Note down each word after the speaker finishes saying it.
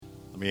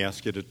me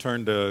ask you to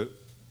turn to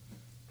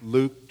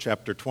Luke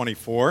chapter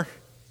 24.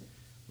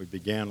 We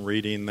began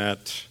reading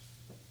that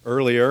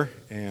earlier,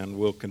 and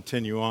we'll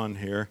continue on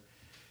here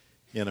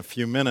in a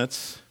few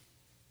minutes.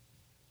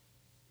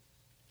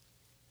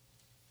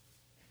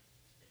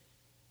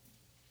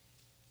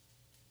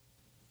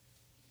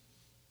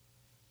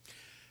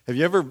 Have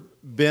you ever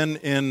been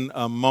in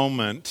a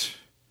moment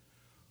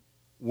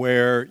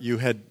where you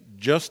had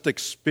just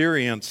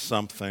experienced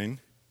something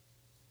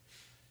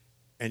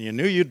and you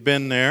knew you'd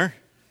been there,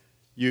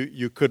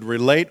 you could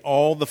relate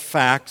all the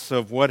facts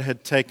of what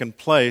had taken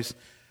place,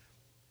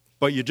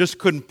 but you just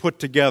couldn't put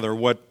together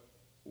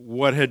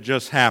what had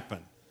just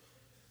happened?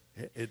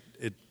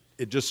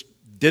 It just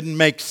didn't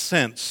make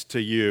sense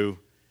to you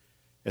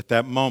at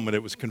that moment.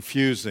 It was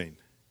confusing.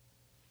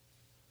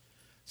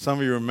 Some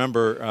of you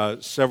remember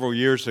several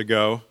years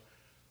ago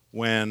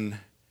when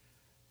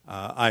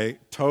I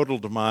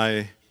totaled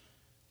my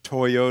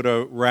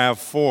Toyota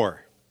RAV4.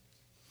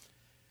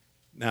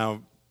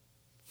 Now,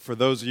 for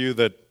those of you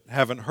that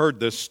haven't heard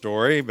this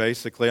story,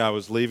 basically I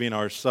was leaving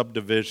our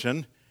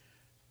subdivision,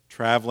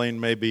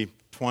 traveling maybe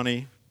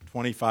 20,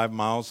 25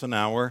 miles an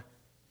hour,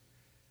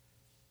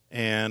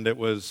 and it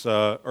was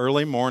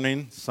early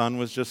morning, sun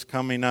was just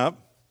coming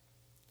up.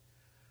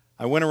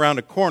 I went around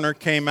a corner,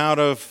 came out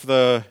of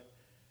the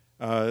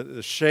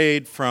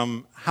shade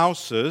from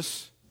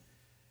houses,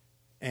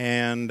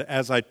 and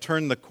as I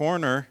turned the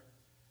corner,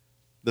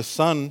 the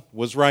sun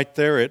was right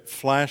there. It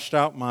flashed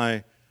out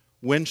my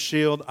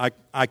windshield.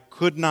 I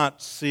could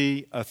not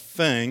see a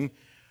thing.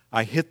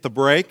 I hit the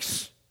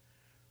brakes,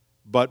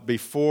 but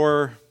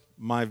before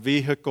my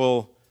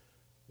vehicle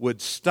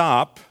would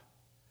stop,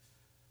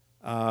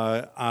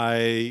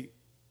 I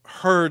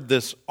heard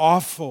this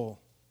awful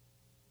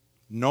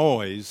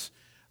noise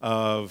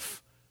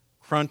of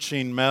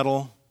crunching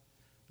metal,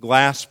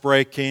 glass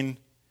breaking,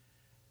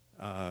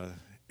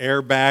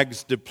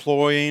 airbags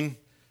deploying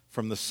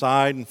from the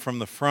side and from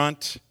the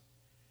front.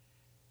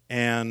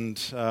 And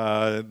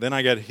then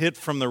I got hit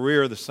from the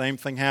rear. The same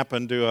thing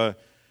happened to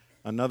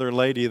another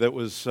lady that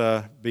was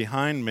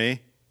behind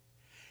me.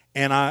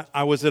 And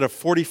I was at a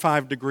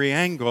 45-degree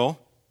angle.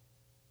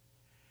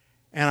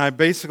 And I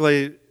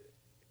basically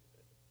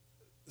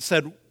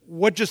said,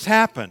 "What just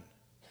happened?"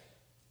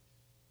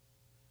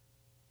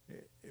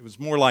 It was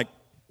more like,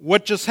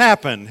 "What just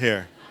happened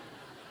here?"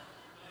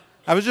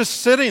 I was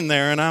just sitting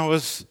there and I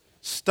was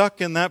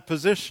stuck in that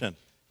position.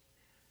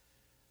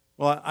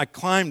 Well, I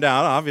climbed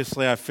out.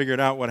 Obviously, I figured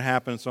out what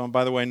happened. So,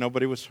 by the way,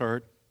 nobody was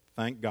hurt.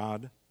 Thank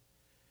God.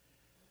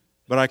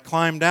 But I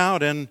climbed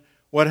out, and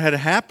what had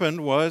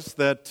happened was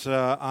that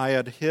I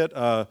had hit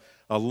a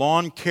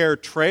lawn care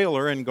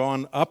trailer and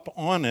gone up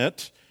on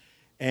it,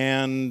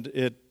 and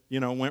it,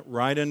 went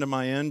right into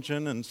my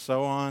engine and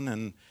so on.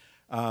 And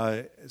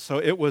so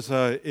it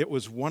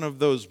was one of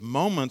those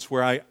moments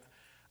where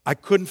I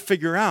couldn't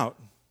figure out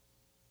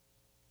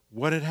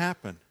what had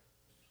happened.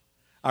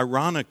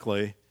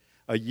 Ironically,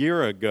 a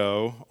year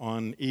ago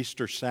on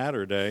Easter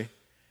Saturday,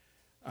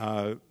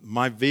 one of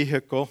my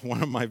vehicles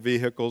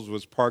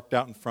was parked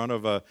out in front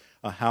of a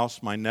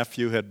house. My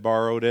nephew had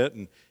borrowed it,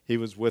 and he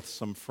was with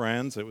some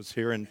friends. It was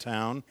here in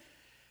town.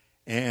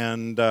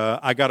 And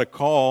I got a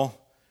call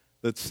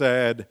that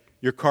said,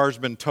 "Your car's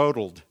been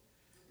totaled."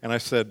 And I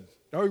said,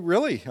 "Oh,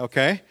 really?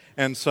 Okay."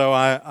 And so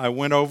I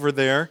went over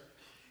there,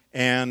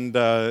 and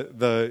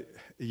the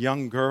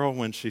young girl,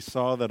 when she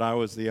saw that I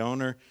was the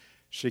owner,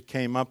 she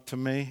came up to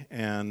me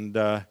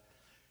and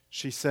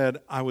she said,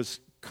 "I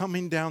was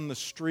coming down the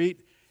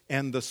street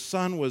and the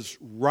sun was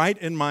right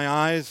in my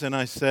eyes." And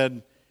I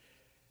said,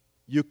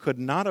 "You could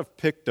not have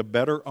picked a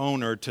better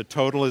owner to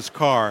total his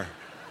car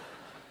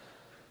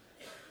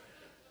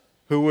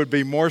who would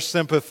be more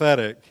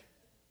sympathetic."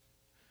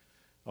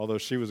 Although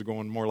she was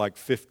going more like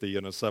 50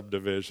 in a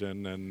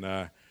subdivision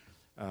and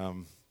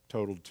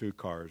totaled 2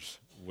 cars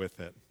with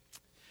it.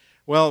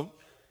 Well,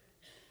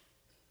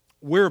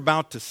 we're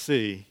about to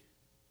see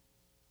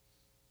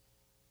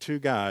 2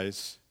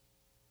 guys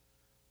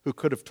who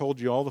could have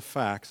told you all the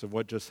facts of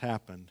what just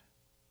happened,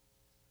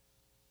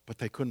 but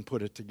they couldn't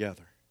put it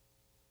together.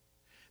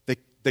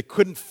 They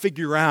couldn't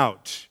figure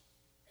out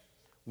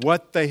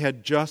what they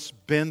had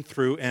just been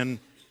through and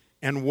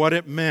what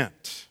it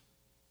meant.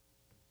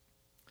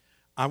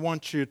 I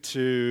want you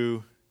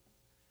to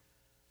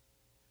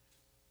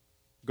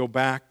go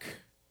back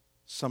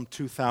some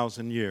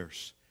 2,000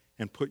 years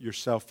and put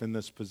yourself in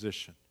this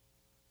position.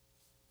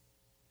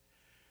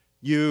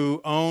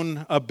 You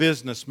own a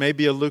business,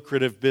 maybe a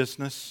lucrative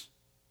business.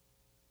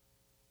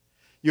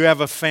 You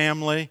have a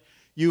family.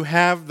 You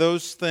have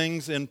those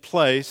things in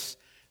place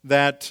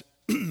that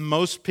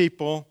most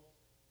people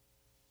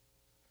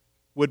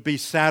would be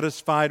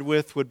satisfied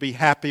with, would be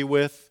happy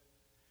with,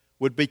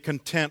 would be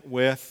content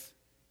with.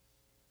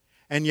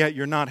 And yet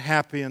you're not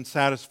happy and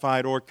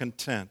satisfied or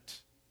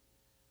content.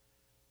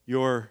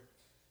 You're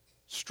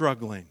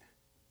struggling.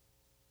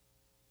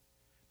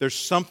 There's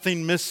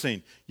something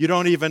missing. You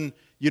don't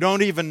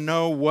even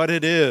know what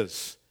it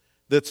is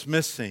that's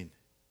missing.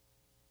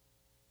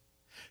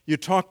 You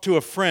talk to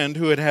a friend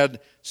who had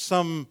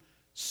some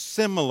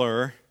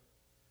similar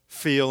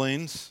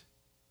feelings.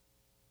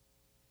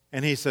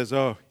 And he says,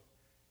 oh,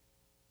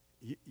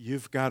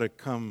 you've got to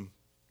come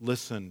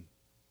listen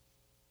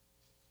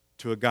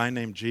to a guy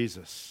named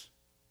Jesus.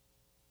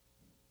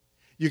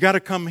 You got to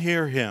come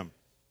hear him.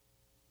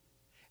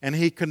 And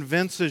he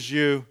convinces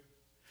you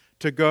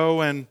to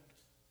go and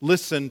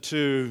listen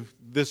to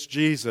this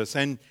Jesus.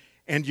 And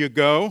you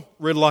go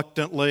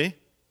reluctantly.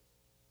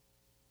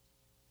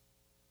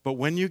 But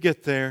when you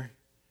get there,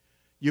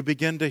 you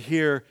begin to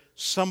hear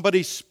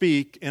somebody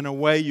speak in a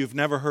way you've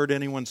never heard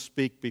anyone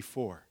speak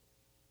before.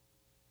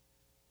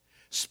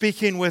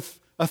 Speaking with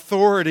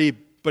authority,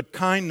 but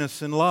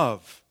kindness and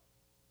love.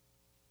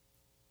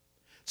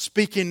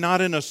 Speaking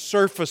not in a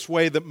surface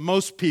way that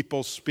most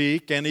people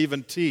speak and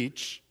even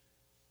teach,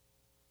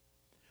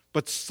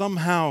 but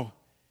somehow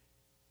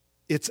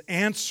it's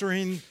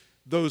answering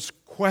those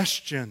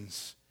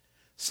questions.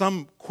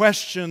 Some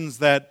questions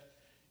that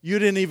you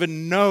didn't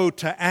even know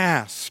to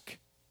ask.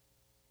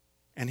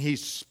 And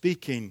he's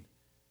speaking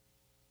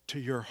to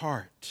your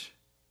heart.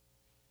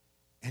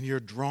 And you're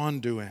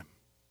drawn to him.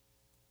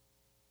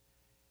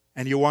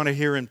 And you want to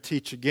hear him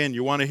teach again.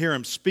 You want to hear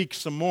him speak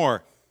some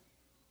more.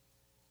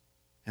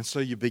 And so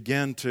you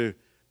begin to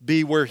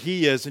be where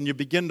he is, and you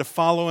begin to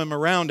follow him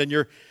around, and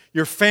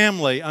your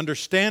family,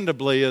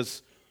 understandably,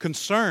 is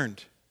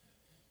concerned.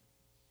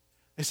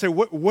 They say,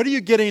 what are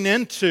you getting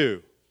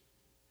into?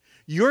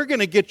 You're going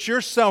to get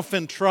yourself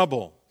in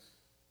trouble.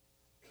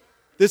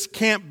 This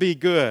can't be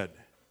good.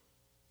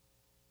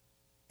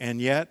 And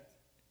yet,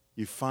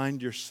 you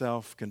find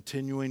yourself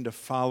continuing to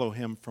follow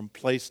him from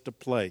place to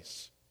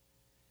place.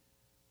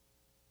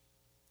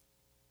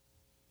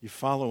 You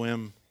follow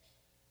him,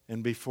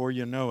 and before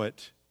you know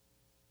it,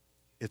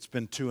 it's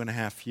been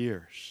 2.5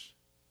 years.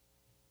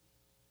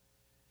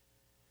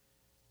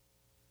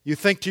 You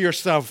think to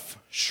yourself,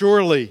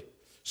 surely,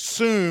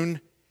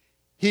 soon,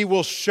 he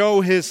will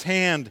show his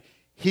hand.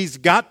 He's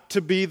got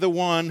to be the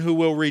one who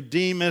will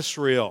redeem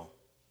Israel.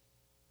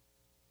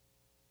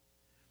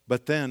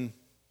 But then,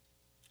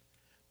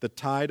 the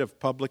tide of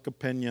public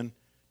opinion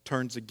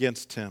turns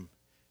against him.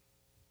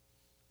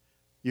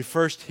 You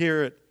first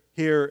hear it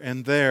here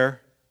and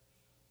there,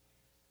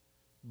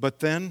 but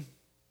then,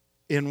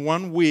 in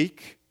 1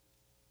 week,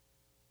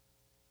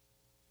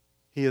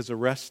 he is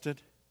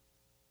arrested,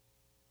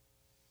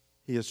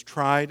 he is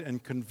tried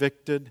and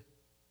convicted,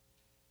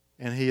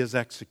 and he is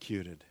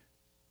executed.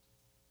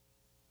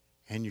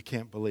 And you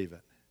can't believe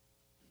it.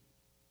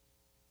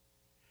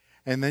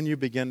 And then you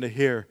begin to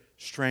hear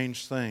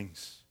strange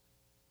things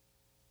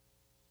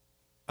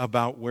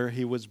about where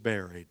he was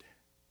buried.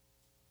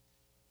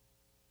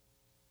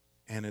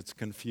 And it's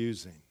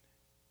confusing.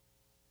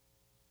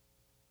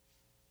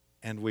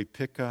 And we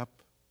pick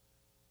up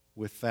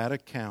with that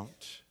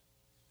account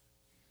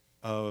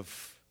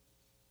of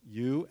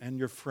you and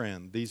your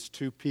friend, these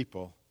two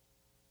people,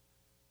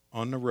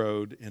 on the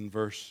road in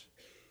verse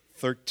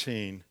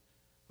 13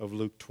 of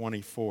Luke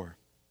 24.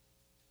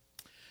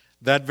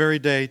 That very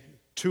day,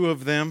 2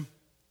 of them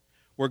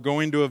were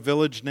going to a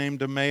village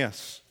named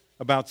Emmaus,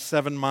 about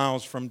 7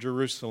 miles from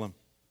Jerusalem.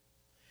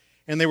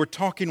 And they were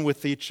talking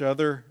with each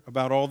other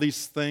about all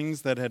these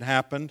things that had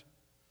happened.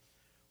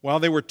 While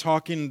they were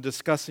talking and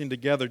discussing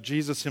together,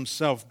 Jesus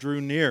himself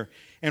drew near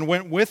and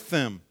went with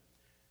them.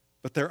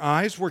 But their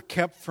eyes were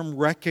kept from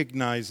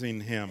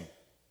recognizing him.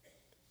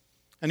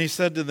 And he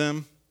said to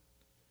them,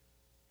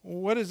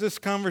 what is this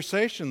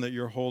conversation that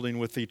you're holding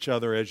with each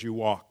other as you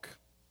walk?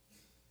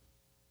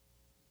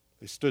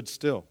 They stood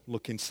still,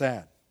 looking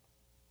sad.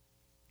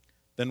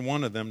 Then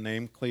one of them,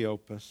 named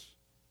Cleopas,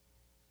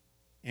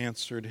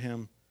 answered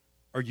him,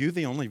 are you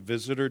the only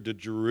visitor to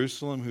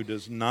Jerusalem who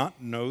does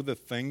not know the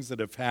things that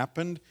have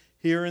happened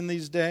here in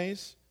these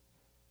days?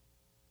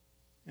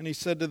 And he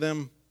said to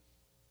them,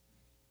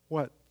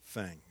 what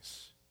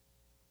things?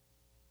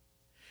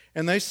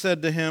 And they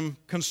said to him,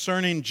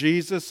 concerning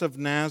Jesus of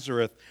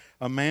Nazareth,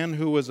 a man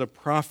who was a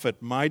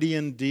prophet, mighty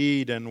in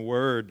deed and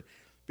word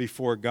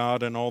before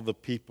God and all the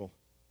people.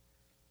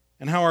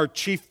 And how our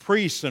chief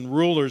priests and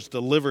rulers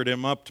delivered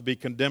him up to be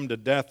condemned to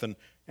death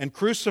and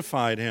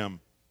crucified him.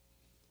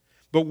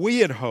 But we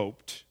had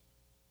hoped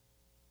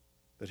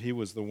that he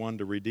was the one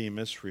to redeem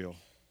Israel.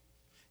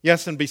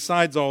 Yes, and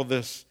besides all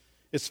this,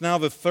 it's now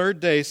the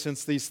 3rd day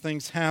since these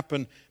things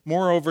happened.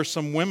 Moreover,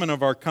 some women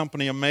of our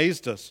company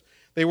amazed us.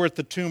 They were at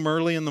the tomb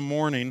early in the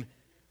morning,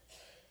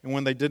 and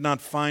when they did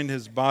not find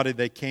his body,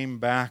 they came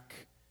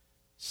back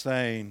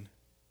saying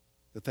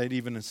that they'd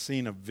even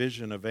seen a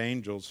vision of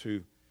angels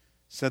who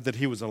said that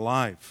he was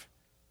alive.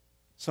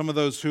 Some of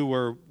those who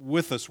were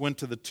with us went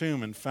to the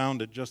tomb and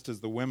found it just as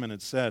the women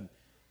had said,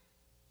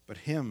 but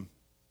him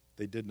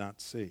they did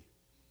not see.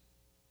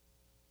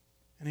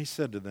 And he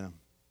said to them,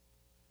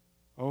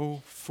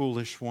 O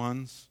foolish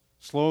ones,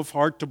 slow of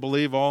heart to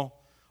believe all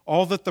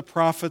that the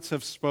prophets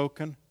have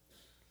spoken.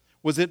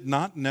 Was it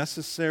not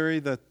necessary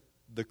that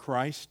the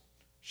Christ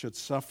should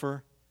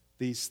suffer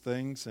these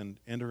things and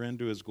enter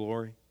into his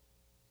glory?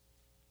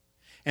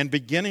 And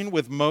beginning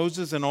with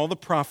Moses and all the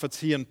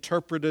prophets, he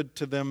interpreted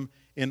to them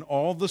in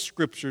all the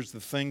Scriptures the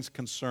things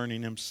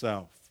concerning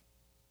himself.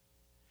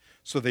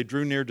 So they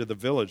drew near to the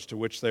village to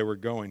which they were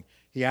going.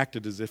 He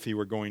acted as if he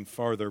were going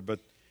farther,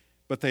 but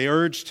they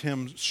urged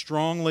him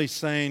strongly,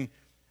 saying,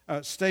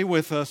 stay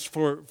with us,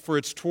 for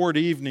it's toward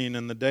evening,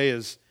 and the day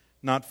is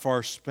not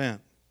far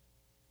spent.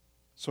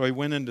 So he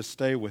went in to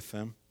stay with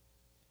them.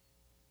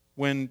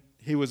 When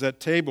he was at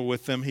table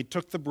with them, he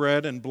took the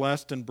bread and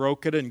blessed and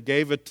broke it and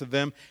gave it to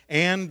them,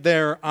 and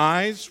their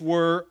eyes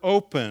were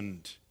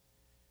opened,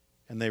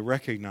 and they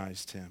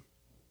recognized him,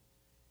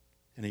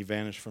 and he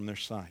vanished from their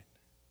sight.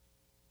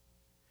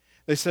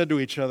 They said to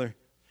each other,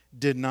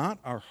 did not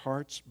our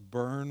hearts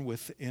burn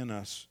within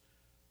us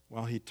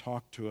while he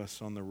talked to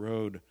us on the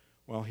road,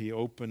 while he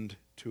opened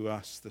to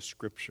us the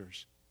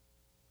Scriptures?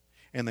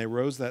 And they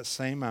rose that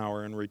same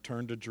hour and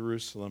returned to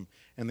Jerusalem,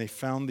 and they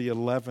found the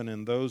 11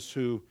 and those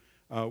who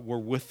were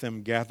with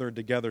them gathered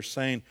together,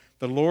 saying,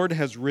 the Lord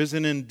has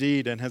risen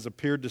indeed and has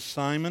appeared to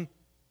Simon.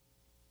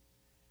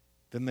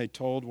 Then they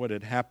told what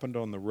had happened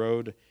on the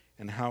road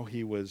and how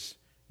he was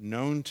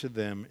known to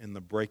them in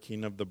the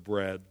breaking of the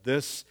bread.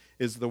 This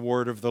is the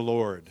word of the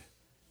Lord.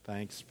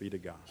 Thanks be to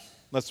God.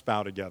 Let's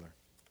bow together.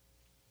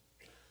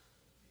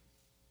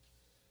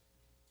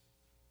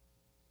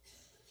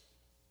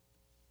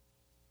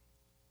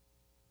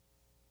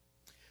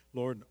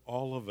 Lord,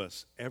 all of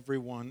us,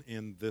 everyone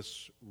in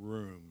this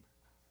room,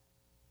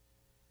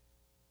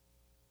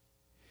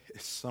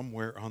 is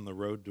somewhere on the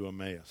road to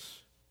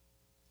Emmaus.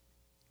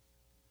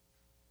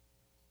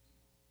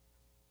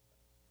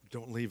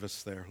 Don't leave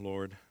us there,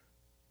 Lord.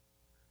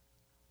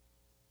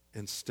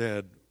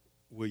 Instead,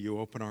 will you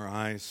open our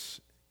eyes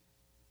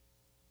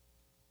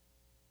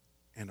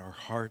and our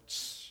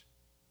hearts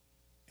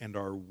and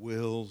our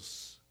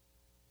wills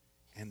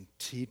and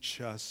teach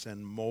us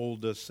and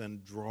mold us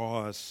and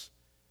draw us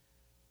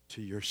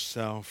to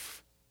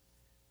yourself.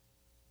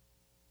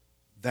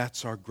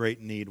 That's our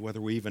great need, whether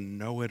we even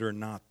know it or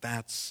not.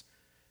 That's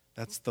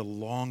the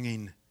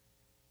longing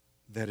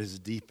that is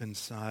deep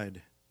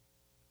inside.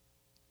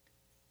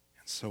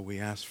 And so we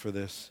ask for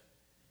this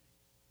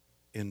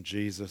in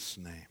Jesus'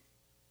 name.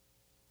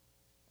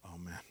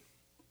 Amen.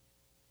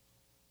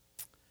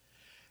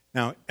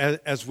 Now,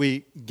 as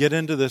we get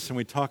into this and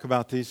we talk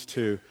about these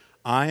two,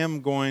 I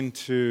am going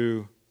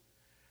to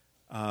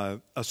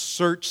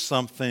assert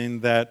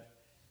something that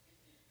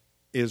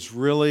is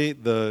really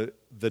the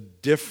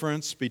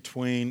difference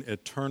between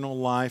eternal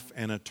life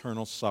and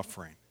eternal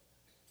suffering.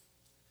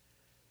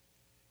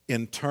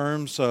 In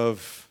terms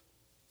of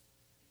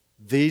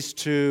these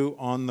two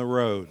on the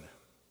road,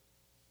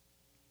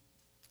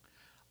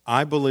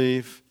 I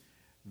believe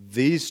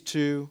these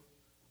two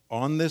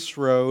on this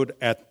road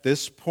at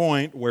this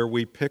point where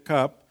we pick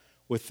up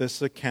with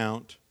this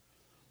account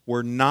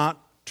were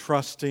not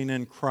trusting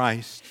in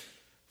Christ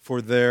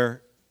for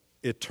their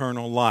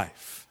eternal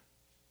life.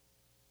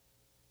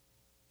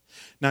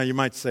 Now you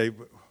might say,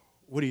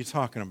 what are you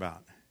talking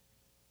about?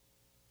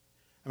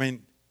 I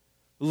mean,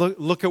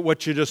 look at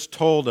what you just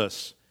told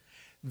us.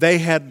 They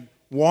had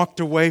walked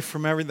away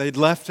from everything. They'd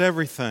left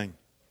everything.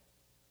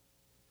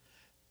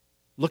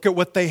 Look at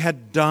what they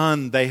had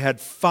done. They had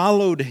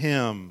followed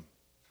him.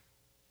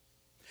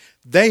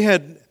 They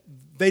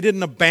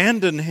didn't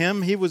abandon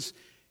him.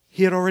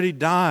 He had already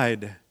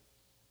died.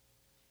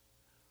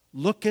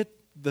 Look at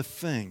the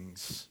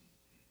things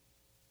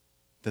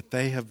that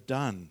they have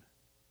done.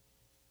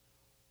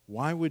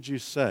 Why would you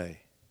say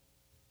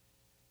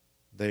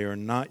they are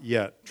not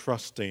yet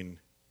trusting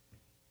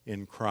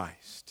in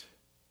Christ?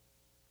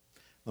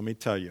 Let me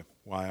tell you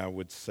why I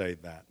would say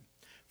that.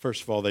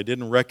 First of all, they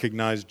didn't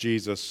recognize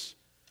Jesus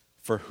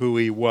for who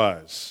he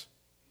was.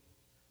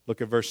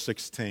 Look at verse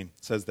 16.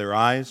 It says their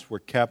eyes were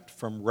kept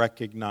from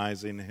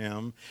recognizing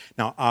him.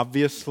 Now,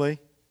 obviously,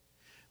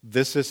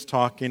 this is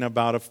talking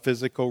about a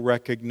physical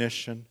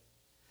recognition.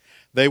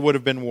 They would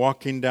have been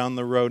walking down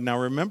the road. Now,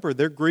 remember,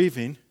 they're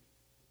grieving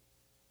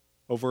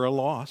over a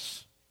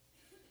loss.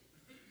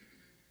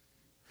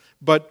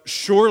 But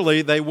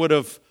surely they would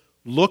have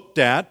looked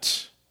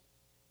at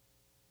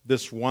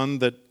this one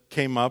that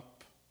came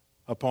up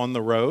upon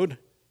the road.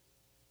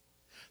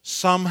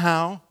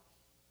 Somehow,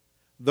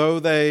 though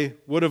they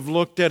would have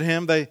looked at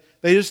him, they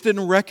just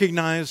didn't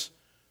recognize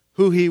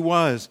who he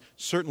was.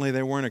 Certainly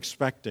they weren't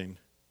expecting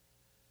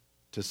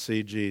to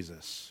see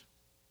Jesus.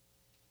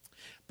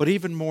 But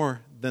even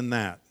more than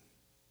that,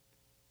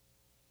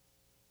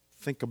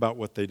 think about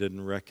what they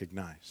didn't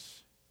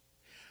recognize.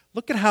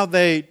 Look at how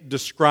they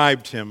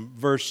described him,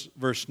 verse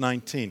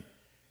 19.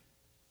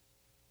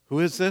 Who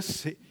is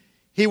this?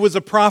 He was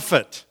a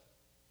prophet.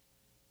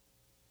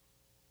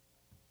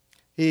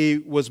 He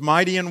was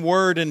mighty in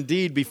word and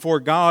deed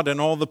before God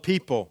and all the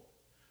people.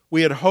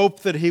 We had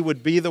hoped that he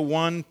would be the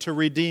one to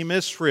redeem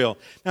Israel.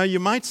 Now you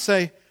might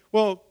say,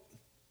 well,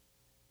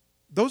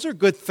 those are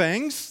good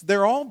things.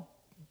 They're all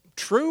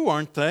true,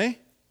 aren't they?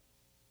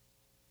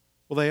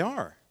 Well, they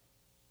are,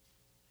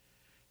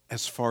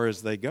 as far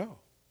as they go.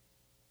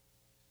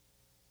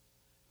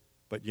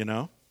 But you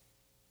know,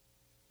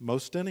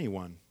 most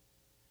anyone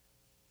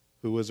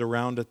who was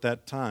around at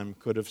that time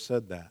could have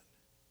said that.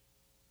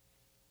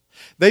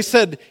 They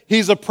said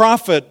he's a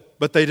prophet,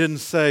 but they didn't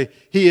say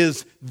he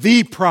is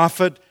the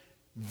prophet,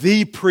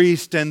 the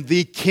priest, and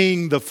the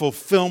king, the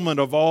fulfillment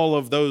of all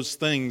of those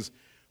things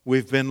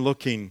we've been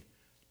looking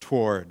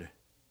toward.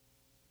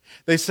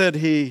 They said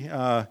he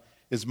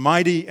is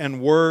mighty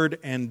in word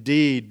and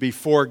deed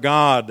before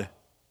God,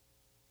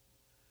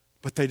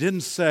 but they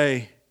didn't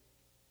say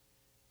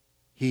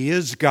he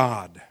is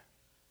God.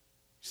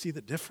 See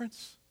the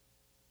difference?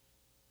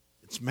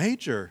 It's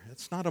major.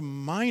 It's not a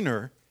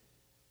minor.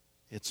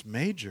 It's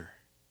major.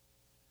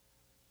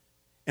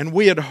 And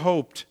we had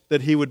hoped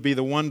that he would be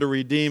the one to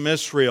redeem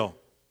Israel.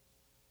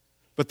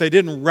 But they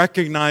didn't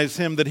recognize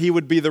him, that he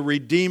would be the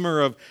redeemer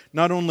of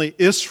not only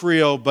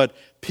Israel, but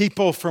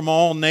people from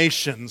all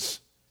nations,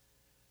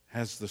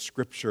 as the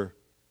Scripture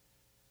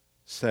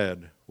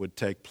said would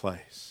take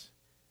place.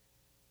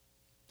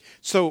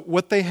 So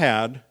what they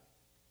had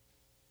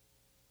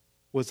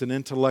was an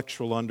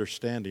intellectual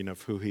understanding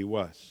of who he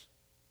was.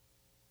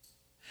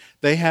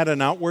 They had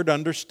an outward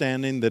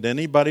understanding that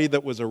anybody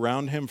that was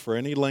around him for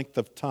any length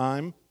of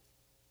time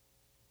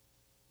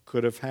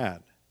could have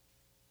had.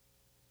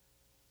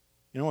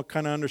 You know what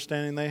kind of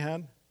understanding they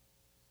had?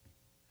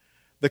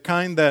 The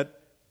kind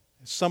that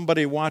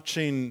somebody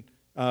watching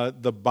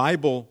the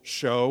Bible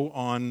show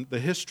on the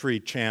History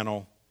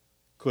Channel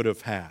could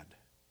have had.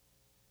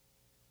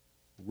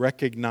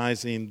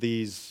 Recognizing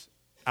these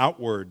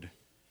outward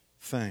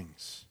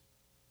things.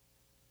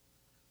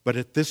 But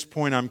at this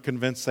point, I'm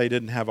convinced they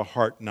didn't have a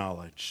heart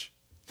knowledge.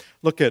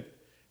 Look at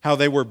how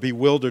they were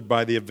bewildered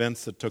by the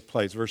events that took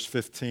place. Verse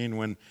 15,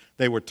 when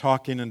they were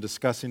talking and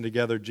discussing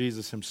together,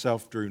 Jesus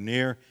himself drew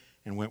near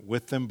and went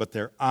with them, but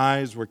their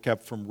eyes were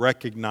kept from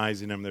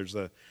recognizing him. There's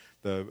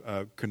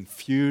the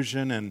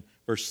confusion. And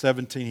verse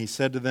 17, he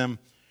said to them,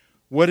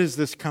 "What is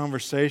this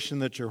conversation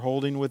that you're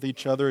holding with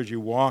each other as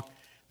you walk?"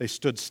 They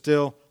stood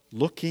still,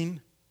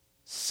 looking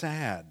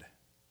sad.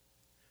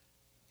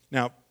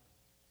 Now,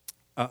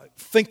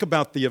 think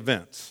about the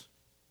events.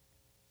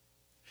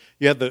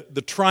 You had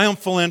the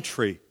triumphal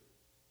entry.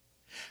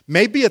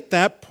 Maybe at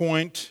that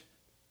point,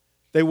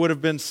 they would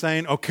have been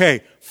saying,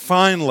 okay,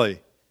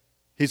 finally,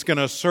 he's going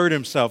to assert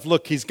himself.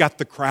 Look, he's got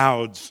the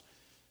crowds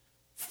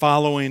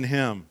following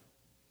him.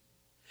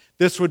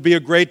 This would be a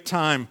great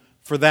time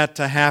for that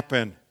to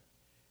happen.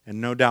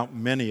 And no doubt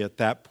many at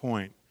that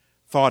point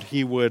thought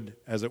he would,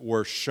 as it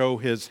were, show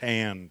his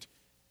hand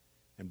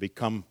and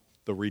become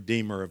the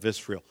Redeemer of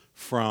Israel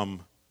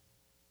from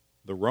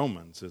the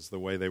Romans, is the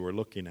way they were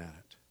looking at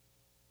it.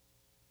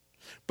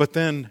 But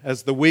then,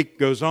 as the week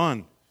goes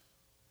on,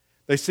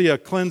 they see a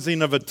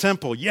cleansing of a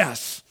temple.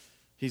 Yes,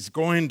 he's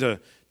going to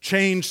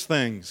change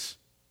things.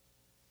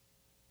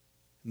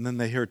 And then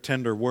they hear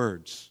tender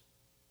words.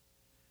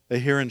 They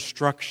hear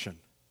instruction.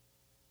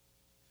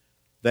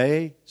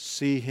 They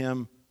see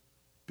him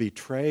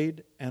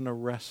betrayed and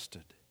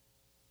arrested.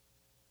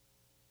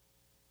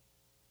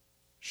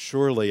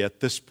 Surely at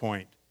this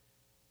point,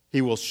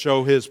 he will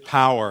show his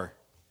power.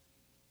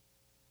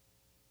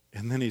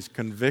 And then he's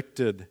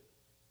convicted.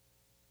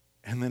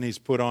 And then he's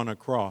put on a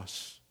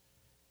cross.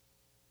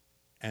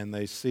 And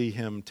they see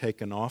him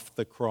taken off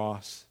the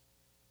cross,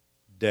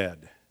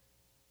 dead,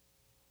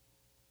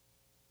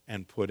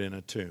 and put in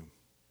a tomb.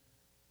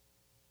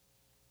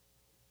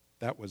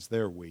 That was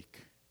their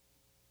week.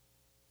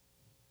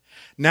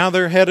 Now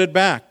they're headed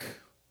back.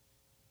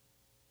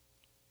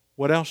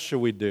 What else should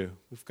we do?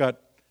 We've got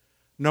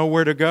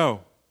nowhere to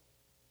go.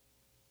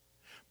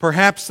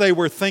 Perhaps they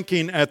were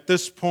thinking at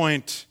this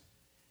point,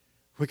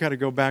 we got to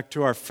go back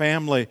to our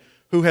family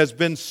who has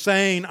been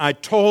saying, I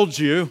told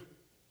you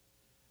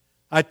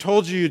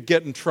you'd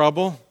get in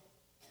trouble.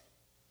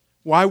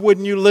 Why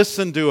wouldn't you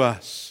listen to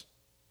us?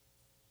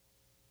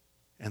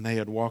 And they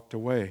had walked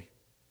away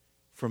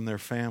from their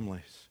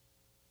families.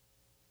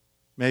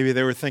 Maybe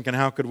they were thinking,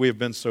 how could we have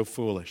been so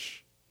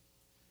foolish?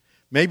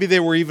 Maybe they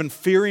were even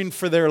fearing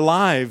for their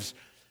lives,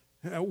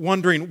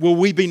 wondering, will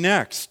we be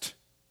next?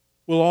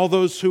 Will all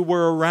those who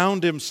were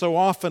around him so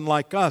often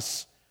like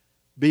us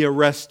be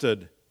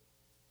arrested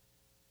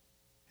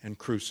and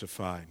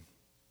crucified?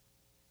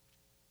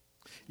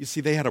 You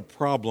see, they had a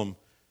problem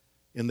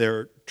in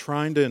their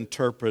trying to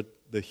interpret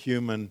the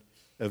human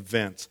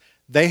events.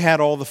 They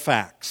had all the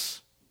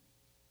facts.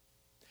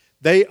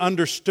 They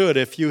understood.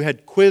 If you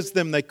had quizzed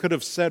them, they could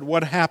have said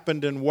what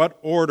happened in what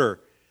order.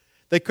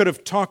 They could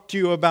have talked to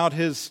you about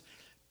his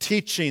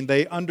teaching.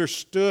 They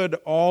understood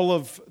all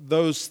of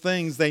those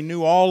things. They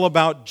knew all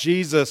about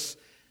Jesus,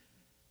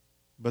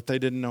 but they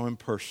didn't know him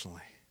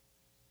personally.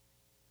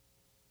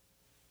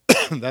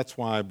 That's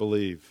why I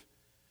believe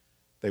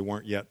they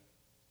weren't yet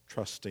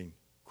trusting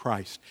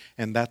Christ.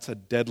 And that's a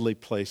deadly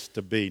place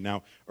to be.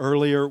 Now,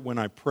 earlier when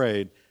I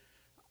prayed,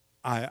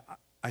 I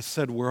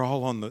said we're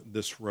all on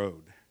this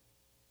road.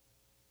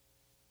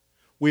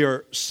 We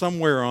are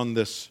somewhere on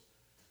this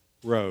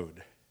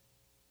road.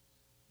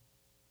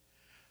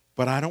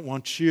 But I don't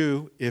want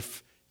you,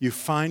 if you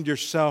find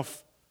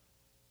yourself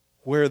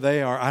where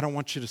they are, I don't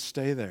want you to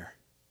stay there.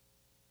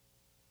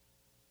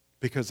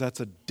 Because that's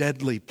a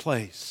deadly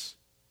place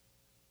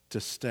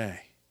to stay.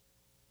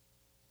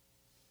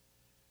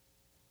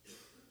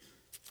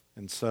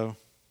 And so,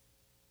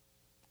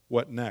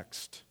 what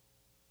next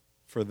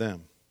for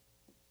them?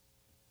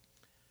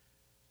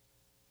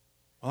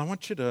 Well, I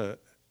want you to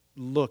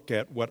look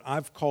at what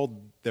I've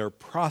called their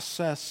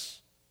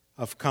process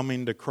of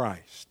coming to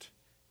Christ.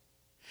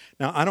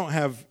 Now, I don't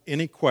have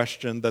any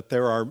question that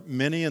there are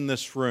many in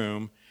this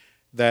room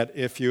that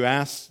if you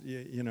ask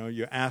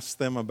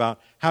them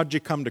about how'd you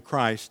come to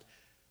Christ,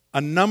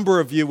 a number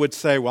of you would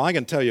say, well, I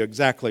can tell you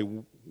exactly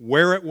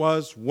where it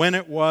was, when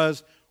it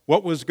was,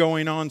 what was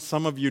going on.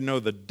 Some of you know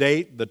the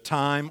date, the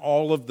time,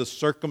 all of the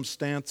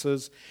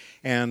circumstances,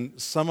 and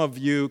some of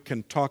you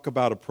can talk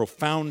about a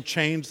profound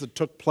change that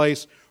took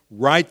place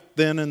right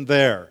then and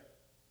there.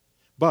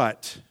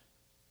 But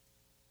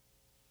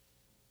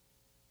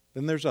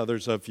then there's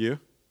others of you,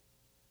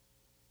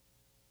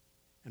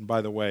 and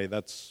by the way,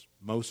 that's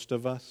most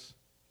of us,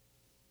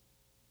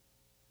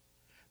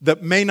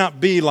 that may not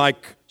be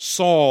like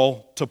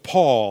Saul to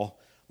Paul,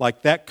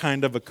 like that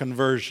kind of a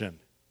conversion.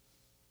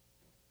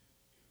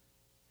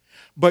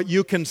 But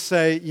you can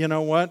say, you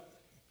know what?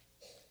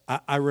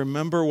 I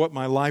remember what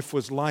my life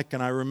was like,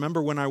 and I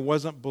remember when I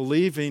wasn't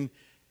believing,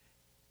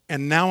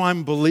 and now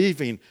I'm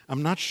believing.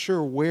 I'm not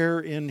sure where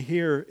in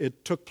here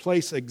it took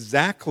place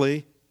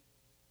exactly,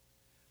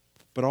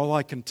 but all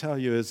I can tell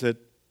you is that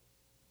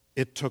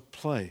it took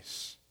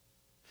place.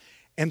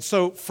 And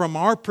so from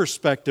our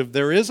perspective,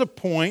 there is a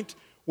point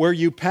where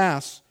you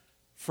pass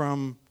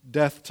from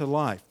death to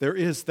life. There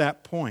is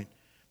that point.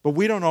 But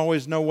we don't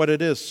always know what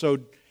it is. So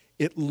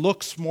it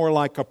looks more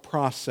like a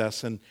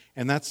process, and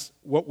that's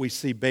what we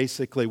see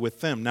basically with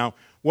them. Now,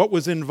 what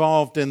was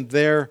involved in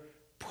their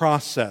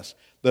process?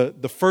 The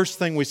first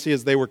thing we see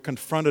is they were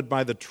confronted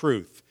by the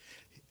truth.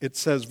 It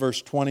says,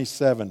 verse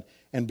 27,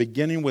 and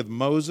beginning with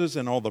Moses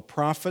and all the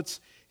prophets,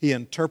 he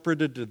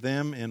interpreted to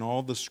them in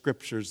all the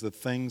scriptures the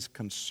things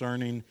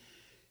concerning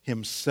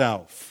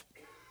himself.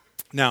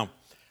 Now,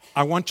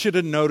 I want you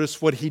to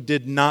notice what he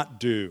did not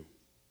do.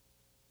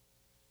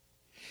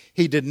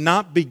 He did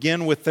not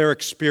begin with their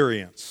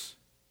experience.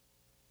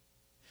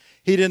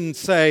 He didn't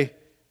say,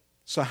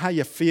 so how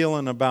you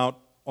feeling about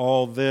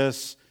all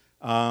this?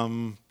 Tell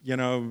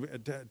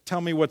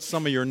me what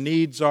some of your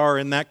needs are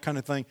and that kind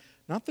of thing.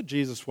 Not that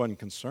Jesus wasn't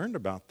concerned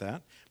about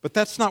that, but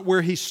that's not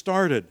where he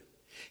started.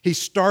 He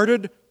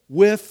started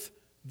with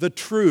the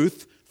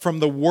truth from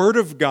the Word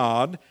of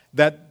God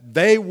that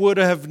they would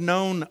have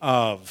known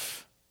of.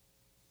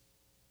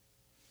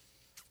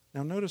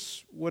 Now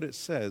notice what it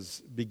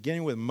says,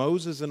 beginning with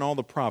Moses and all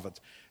the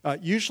prophets.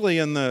 Usually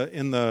in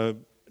the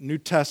New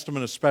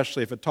Testament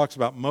especially, if it talks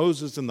about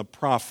Moses and the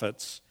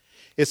prophets,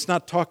 it's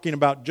not talking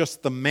about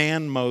just the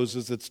man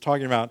Moses, it's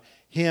talking about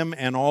him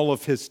and all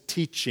of his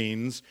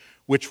teachings,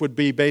 which would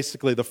be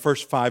basically the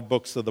first 5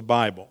 books of the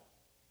Bible.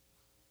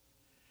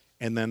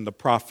 And then the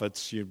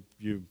prophets, you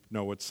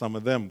know what some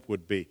of them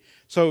would be.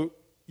 So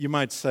you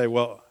might say,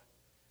 well,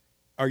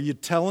 are you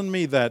telling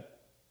me that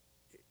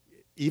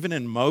even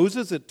in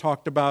Moses, it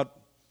talked about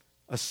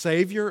a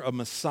Savior, a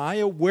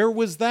Messiah? Where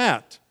was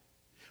that?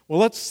 Well,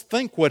 let's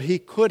think what he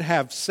could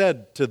have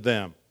said to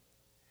them.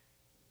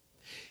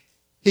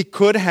 He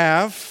could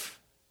have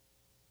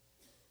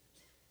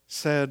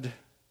said,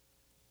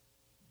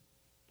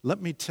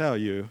 let me tell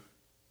you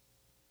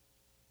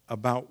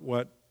about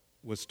what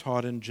was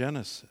taught in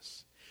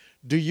Genesis.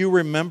 Do you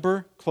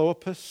remember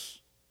Clopas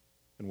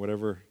and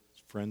whatever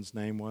his friend's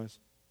name was?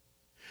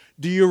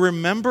 Do you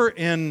remember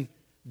in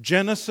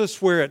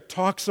Genesis where it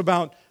talks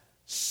about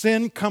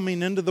sin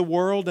coming into the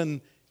world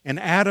and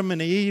Adam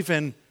and Eve,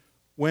 and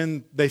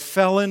when they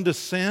fell into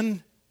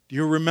sin? Do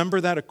you remember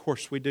that? Of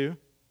course we do.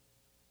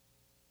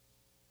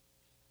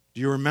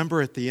 Do you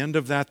remember at the end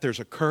of that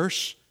there's a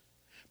curse?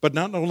 But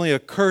not only a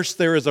curse,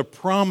 there is a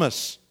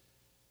promise.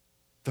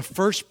 The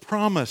first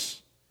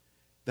promise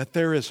that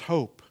there is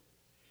hope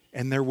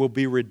and there will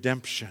be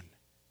redemption.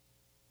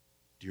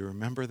 Do you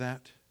remember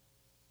that?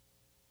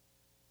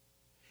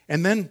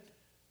 And then,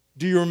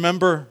 do you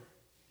remember,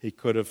 he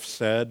could have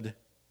said,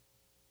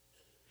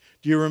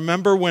 do you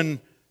remember when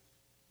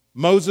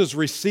Moses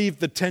received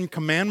the 10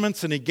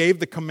 commandments and he gave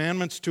the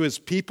commandments to his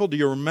people? Do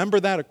you remember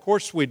that? Of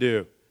course we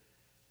do.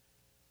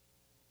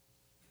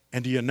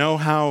 And do you know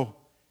how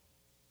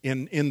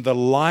in the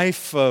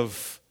life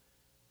of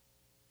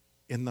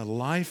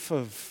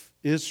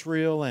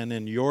Israel and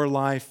in your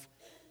life,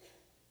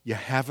 you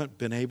haven't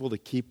been able to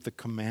keep the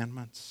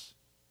commandments?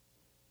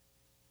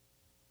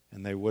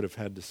 And they would have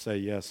had to say,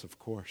 yes, of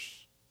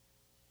course.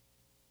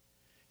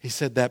 He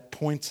said that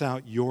points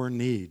out your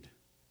need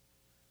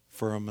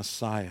for a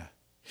Messiah.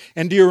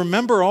 And do you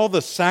remember all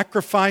the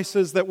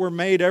sacrifices that were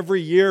made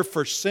every year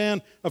for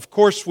sin? Of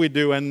course we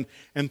do. And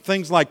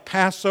things like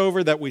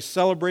Passover that we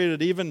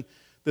celebrated even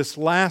this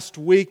last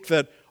week,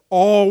 that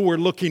all were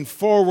looking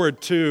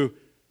forward to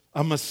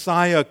a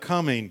Messiah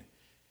coming.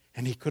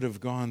 And he could have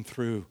gone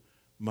through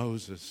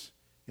Moses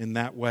in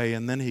that way.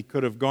 And then he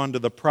could have gone to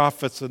the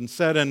prophets and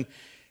said, and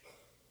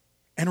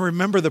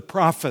remember the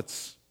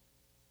prophets,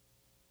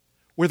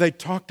 where they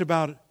talked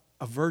about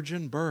a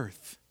virgin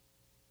birth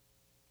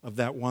of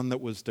that one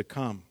that was to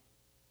come.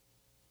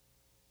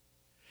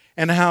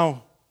 And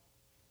how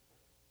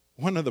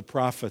one of the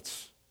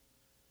prophets,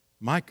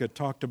 Micah,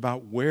 talked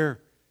about where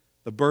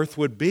the birth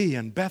would be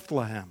in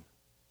Bethlehem.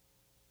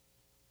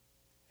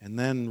 And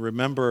then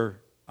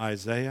remember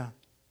Isaiah,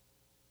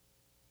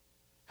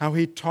 how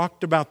he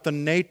talked about the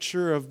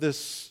nature of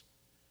this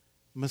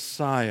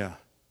Messiah,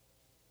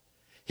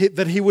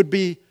 that he would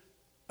be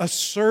a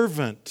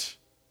servant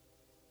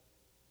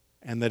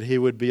and that he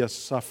would be a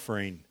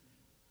suffering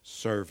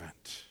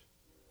servant.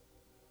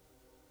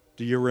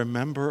 Do you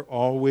remember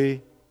all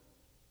we,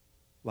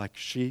 like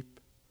sheep,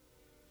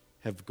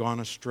 have gone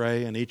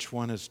astray and each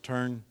one has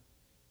turned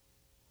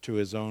to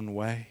his own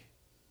way?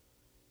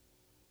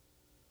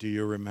 Do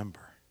you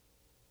remember?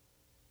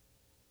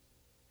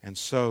 And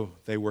so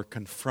they were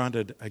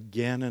confronted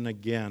again and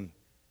again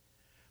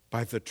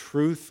by the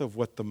truth of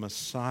what the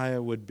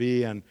Messiah would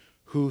be and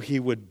who he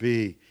would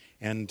be.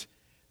 And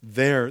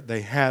there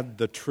they had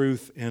the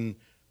truth in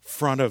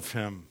front of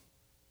him.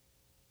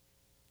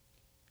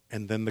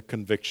 And then the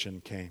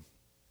conviction came.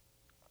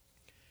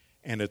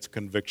 And it's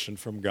conviction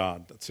from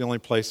God. That's the only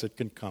place it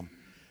can come.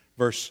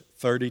 Verse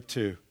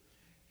 32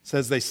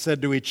 says, they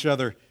said to each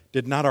other,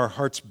 did not our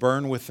hearts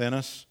burn within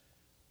us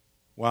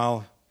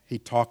while he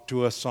talked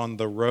to us on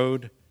the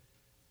road,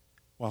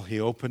 while he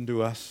opened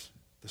to us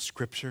the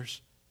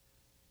Scriptures?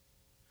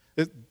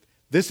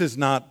 This is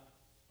not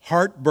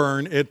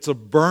heartburn, it's a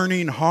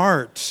burning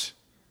heart.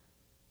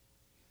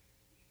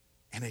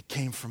 And it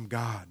came from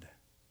God.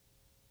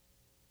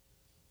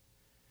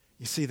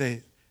 You see,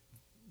 they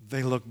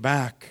look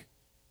back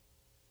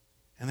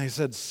and they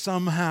said,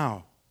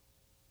 somehow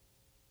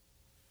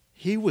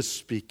he was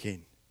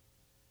speaking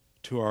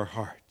to our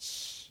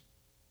hearts.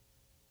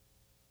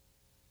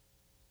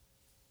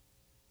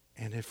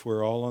 And if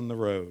we're all on the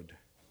road,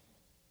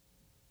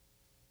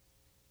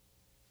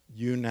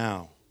 you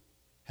now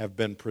have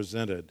been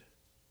presented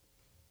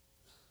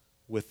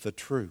with the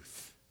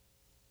truth.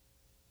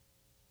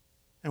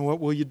 And what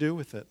will you do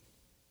with it?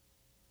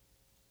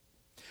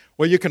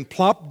 Well, you can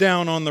plop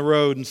down on the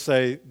road and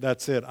say,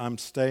 that's it, I'm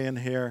staying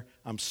here,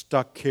 I'm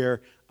stuck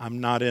here,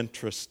 I'm not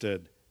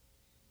interested.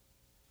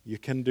 You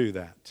can do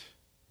that.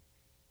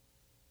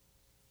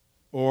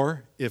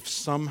 Or if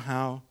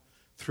somehow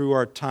through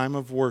our time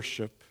of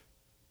worship,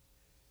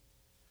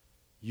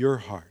 your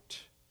heart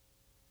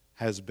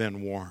has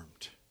been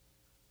warmed,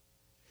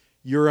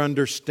 your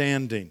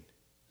understanding,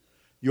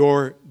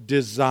 your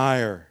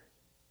desire.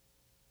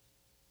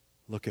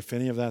 Look, if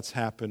any of that's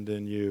happened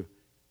in you,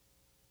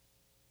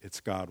 it's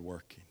God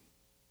working.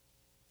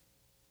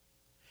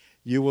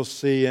 You will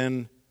see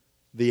in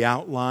the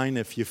outline,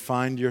 if you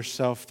find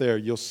yourself there,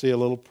 you'll see a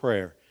little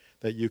prayer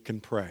that you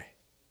can pray.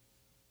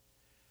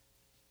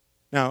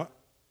 Now,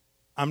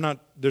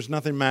 there's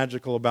nothing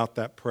magical about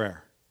that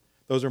prayer.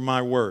 Those are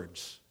my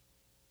words.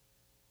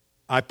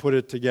 I put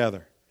it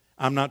together.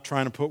 I'm not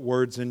trying to put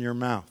words in your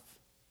mouth.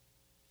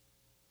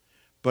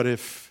 But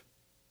if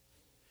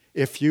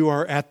you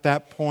are at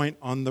that point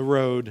on the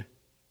road,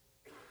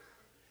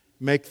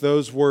 make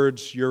those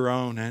words your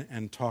own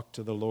and talk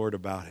to the Lord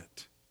about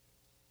it.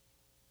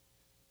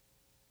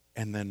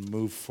 And then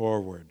move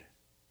forward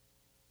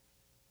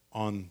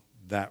on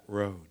that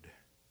road.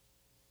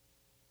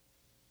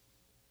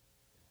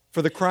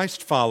 For the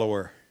Christ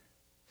follower,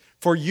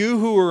 for you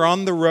who are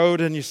on the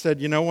road and you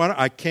said, you know what,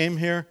 I came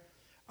here,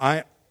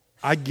 I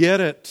get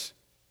it.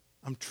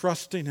 I'm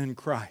trusting in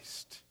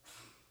Christ.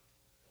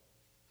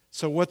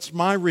 So what's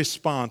my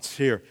response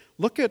here?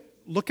 Look at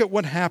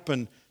what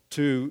happened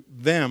to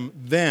them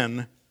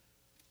then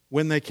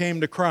when they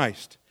came to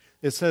Christ.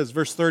 It says,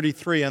 verse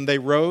 33, and they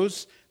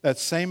rose that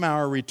same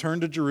hour,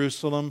 returned to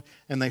Jerusalem,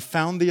 and they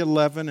found the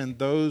 11 and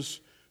those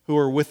who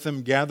were with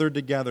them gathered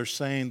together,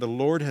 saying, the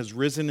Lord has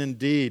risen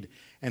indeed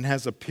and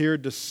has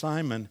appeared to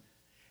Simon.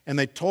 And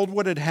they told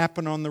what had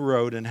happened on the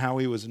road and how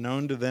he was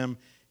known to them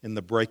in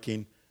the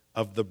breaking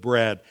of the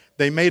bread.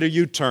 They made a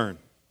U-turn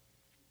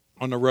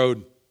on the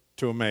road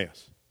to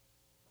Emmaus.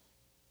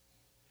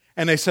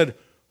 And they said,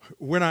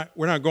 we're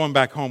not going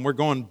back home. We're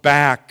going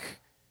back.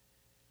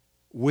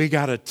 We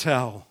got to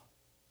tell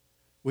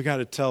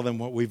them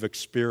what we've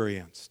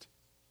experienced.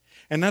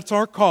 And that's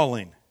our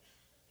calling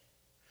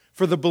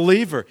for the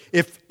believer.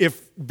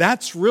 If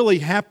that's really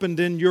happened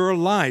in your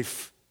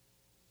life,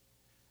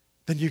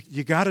 then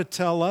you got to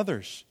tell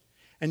others.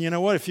 And you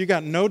know what? If you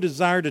got no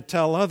desire to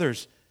tell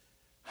others,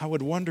 I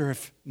would wonder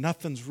if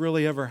nothing's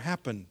really ever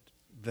happened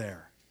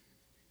there.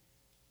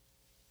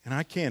 And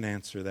I can't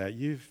answer that.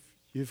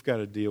 You've got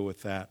to deal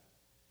with that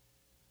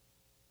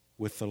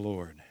with the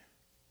Lord.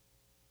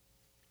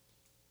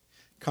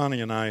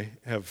 Connie and I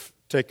have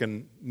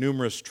taken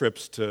numerous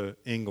trips to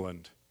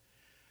England.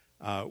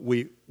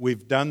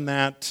 We've done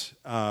that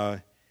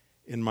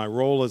in my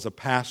role as a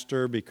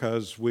pastor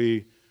because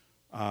we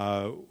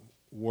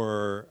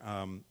were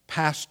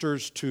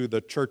pastors to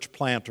the church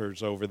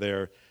planters over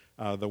there,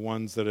 the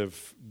ones that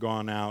have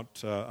gone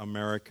out,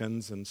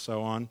 Americans and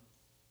so on.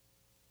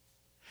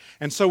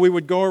 And so we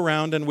would go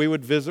around and we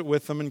would visit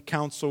with them and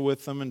counsel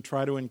with them and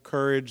try to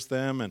encourage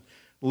them and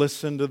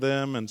listen to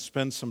them and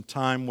spend some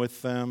time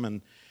with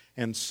them.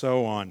 and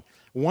so on.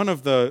 One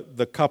of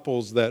the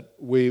couples that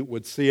we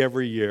would see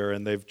every year,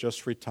 and they've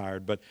just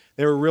retired, but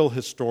they were real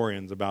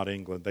historians about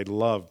England. They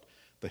loved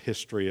the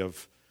history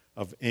of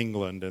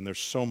England, and there's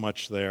so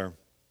much there.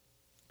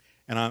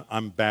 And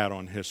I'm bad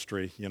on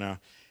history,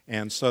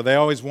 And so they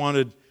always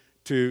wanted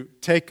to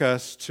take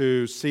us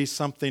to see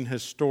something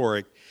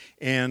historic.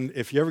 And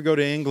if you ever go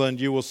to England,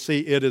 you will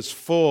see it is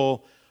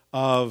full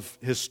of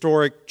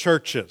historic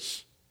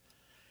churches.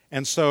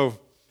 And so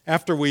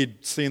after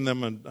we'd seen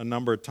them a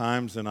number of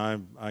times, and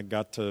I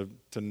got to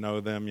know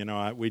them,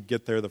 we'd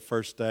get there the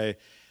first day,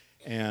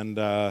 and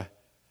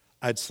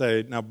I'd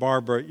say, now,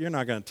 Barbara, you're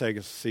not going to take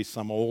us to see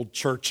some old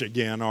church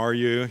again, are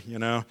you?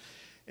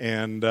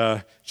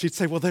 And she'd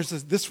say, well, there's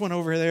this one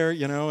over there,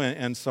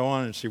 and so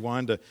on. And she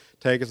wanted to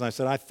take us. And I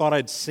said, I thought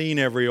I'd seen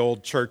every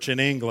old church in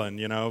England,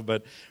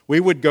 but we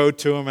would go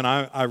to them, and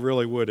I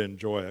really would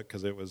enjoy it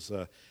because it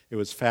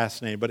was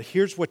fascinating. But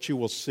here's what you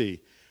will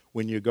see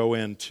when you go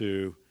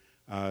into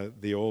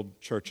the old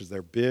churches.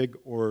 They're big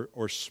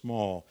or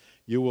small.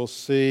 You will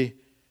see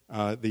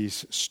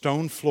these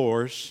stone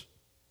floors.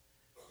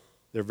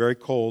 They're very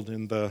cold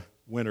in the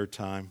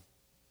wintertime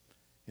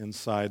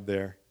inside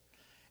there.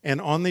 And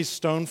on these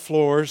stone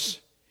floors,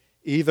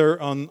 either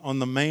on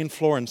the main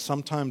floor and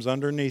sometimes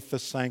underneath the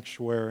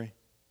sanctuary,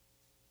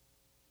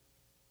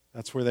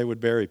 that's where they would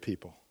bury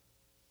people.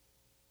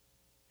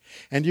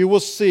 And you will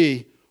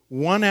see,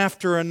 one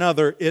after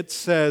another, it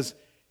says,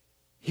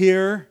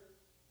 here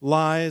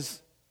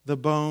lies the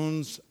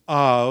bones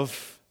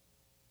of,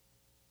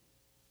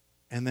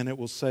 and then it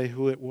will say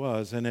who it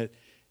was. And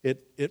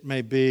it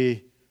may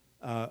be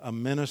a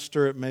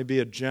minister, it may be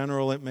a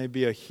general, it may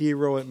be a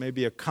hero, it may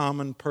be a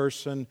common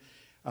person,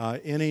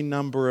 any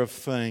number of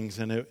things.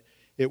 And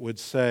it would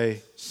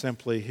say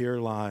simply, here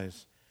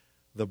lies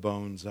the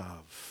bones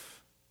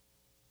of.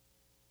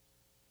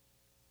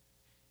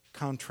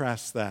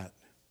 Contrast that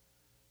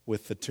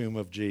with the tomb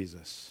of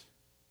Jesus.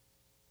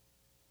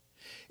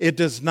 It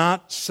does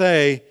not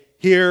say,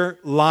 here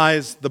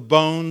lies the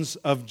bones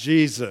of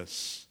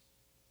Jesus.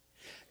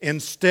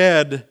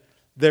 Instead,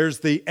 there's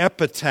the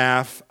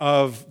epitaph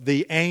of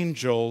the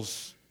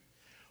angels.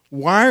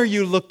 Why are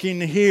you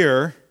looking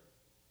here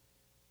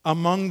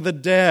among the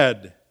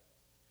dead?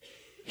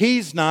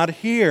 He's not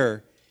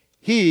here.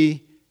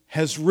 He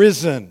has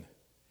risen.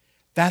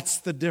 That's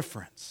the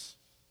difference.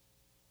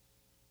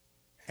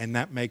 And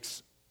that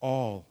makes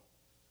all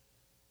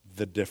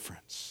the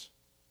difference.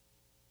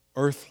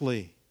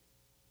 Earthly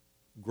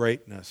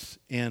greatness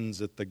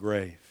ends at the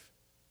grave.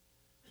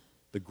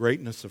 The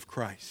greatness of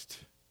Christ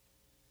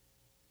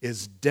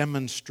is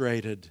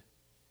demonstrated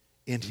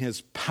in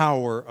His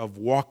power of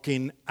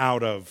walking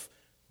out of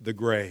the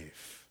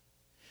grave.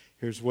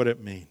 Here's what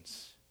it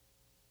means.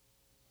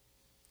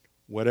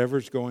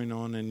 Whatever's going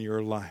on in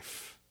your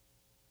life,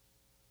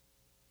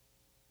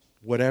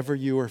 whatever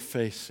you are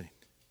facing,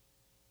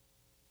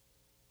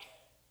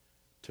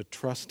 to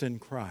trust in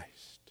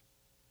Christ,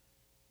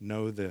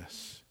 know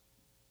this.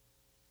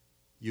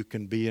 You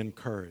can be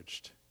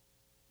encouraged.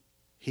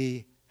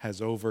 He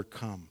has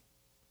overcome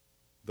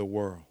the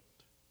world.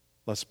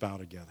 Let's bow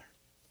together.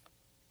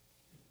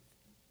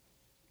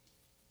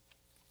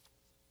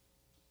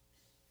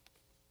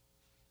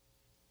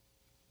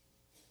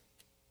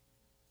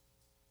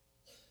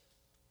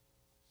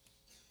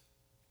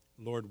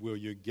 Lord, will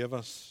you give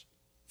us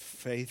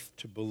faith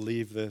to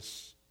believe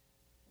this?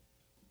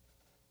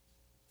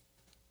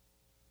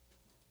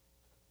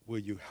 Will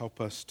you help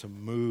us to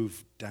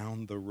move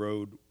down the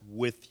road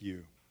with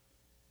you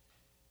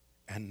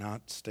and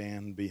not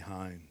stand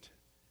behind,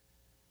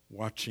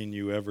 watching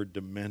you ever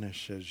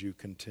diminish as you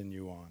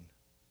continue on?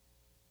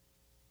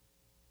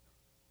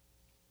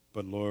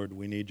 But Lord,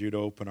 we need you to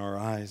open our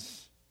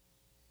eyes.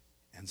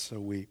 And so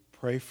we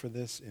pray for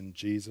this in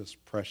Jesus'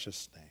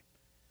 precious name.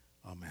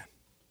 Amen.